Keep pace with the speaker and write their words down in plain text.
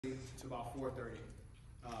to about 4:30.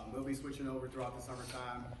 We'll be switching over throughout the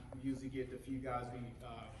summertime. We usually get the few guys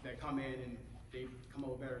that come in and they come up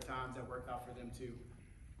with better times that work out for them too.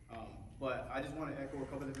 But I just want to echo a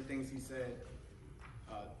couple of different things he said,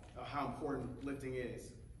 how important lifting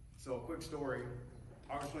is. So a quick story,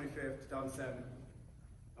 August 25th, 2007,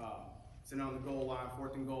 sitting on the goal line,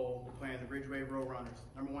 4th and goal, we're playing the Ridgeway Roadrunners,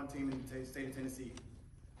 #1 team in the state of Tennessee.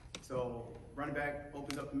 So running back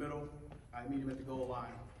opens up the middle, I meet him at the goal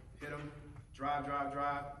line, hit him, drives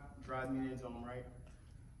me in the end zone, right?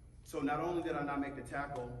 So not only did I not make the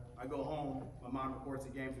tackle, I go home, my mom reports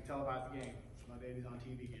the game, to televise the game. My baby's on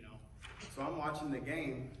TV, you know. So I'm watching the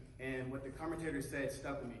game, and what the commentator said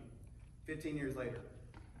stuck with me 15 years later.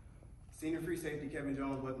 Senior free safety Kevin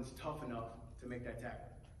Jones wasn't tough enough to make that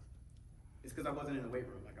tackle. It's because I wasn't in the weight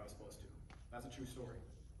room like I was supposed to. That's a true story.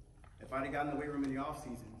 If I'd have gotten in the weight room in the off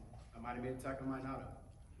season, I might have made the tackle, I might not have.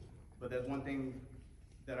 But there's one thing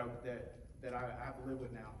that I have to live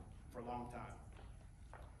with now for a long time.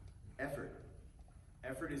 Effort.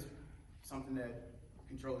 Effort is something that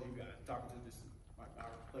controls you guys. I'm talking to just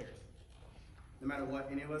our players. No matter what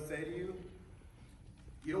any of us say to you,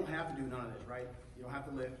 you don't have to do none of this, right? You don't have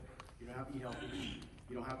to lift. You don't have to eat healthy.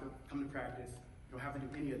 You don't have to come to practice. You don't have to do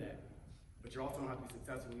any of that. But you also don't have to be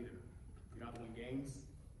successful either. You don't have to win games.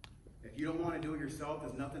 If you don't want to do it yourself,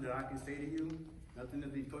 there's nothing that I can say to you, nothing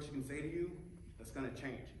that the coach can say to you that's going to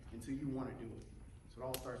change until you want to do it. So it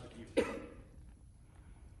all starts with you.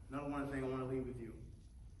 Another one thing I want to leave with you.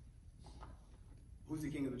 Who's the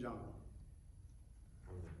king of the jungle?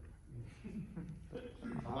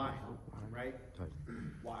 A lion, right?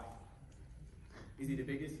 Why? Is he the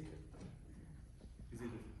biggest?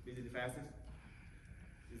 Is he the fastest?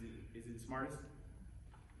 Is he the smartest?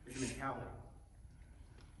 It's the mentality.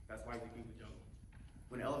 That's why he's the king of the jungle.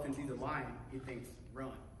 When an elephant sees a lion, he thinks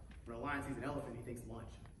run. When a lion sees an elephant, he thinks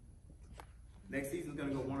lunch. Next season's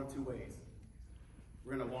gonna go one of two ways.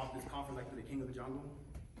 We're gonna walk this conference like we're the king of the jungle,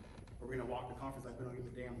 or we're gonna walk the conference like we don't give a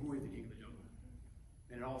damn who is the king of the jungle.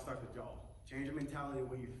 And it all starts with y'all. Change your mentality of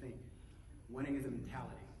the way you think. Winning is a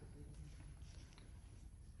mentality.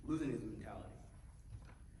 Losing is a mentality.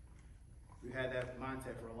 We've had that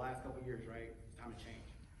mindset for the last couple of years, right? It's time to change.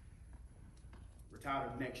 We're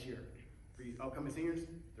tired of next year. For you upcoming seniors,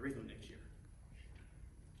 there is no next year.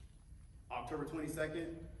 October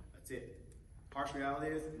 22nd, that's it. Harsh reality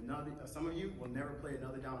is, some of you will never play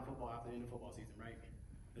another down in football after the end of football season, right?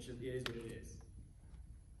 It is what it is.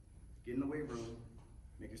 Get in the weight room,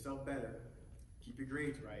 make yourself better, keep your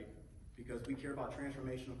grades right, because we care about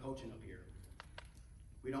transformational coaching up here.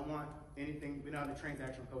 We don't want anything, we're not the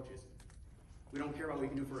transactional coaches. We don't care about what we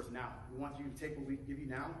can do for us now. We want you to take what we give you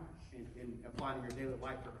now and apply it in your daily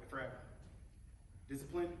life forever.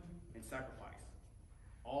 Discipline and sacrifice.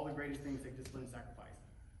 All the greatest things take discipline and sacrifice.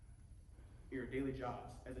 Your daily jobs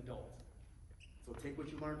as adults. So take what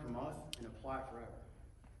you learned from us and apply it forever.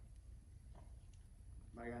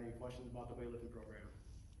 Anybody got any questions about the weightlifting program?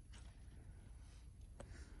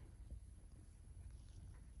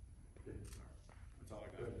 That's all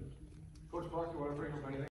I got. Coach Clark, you want to bring up anything?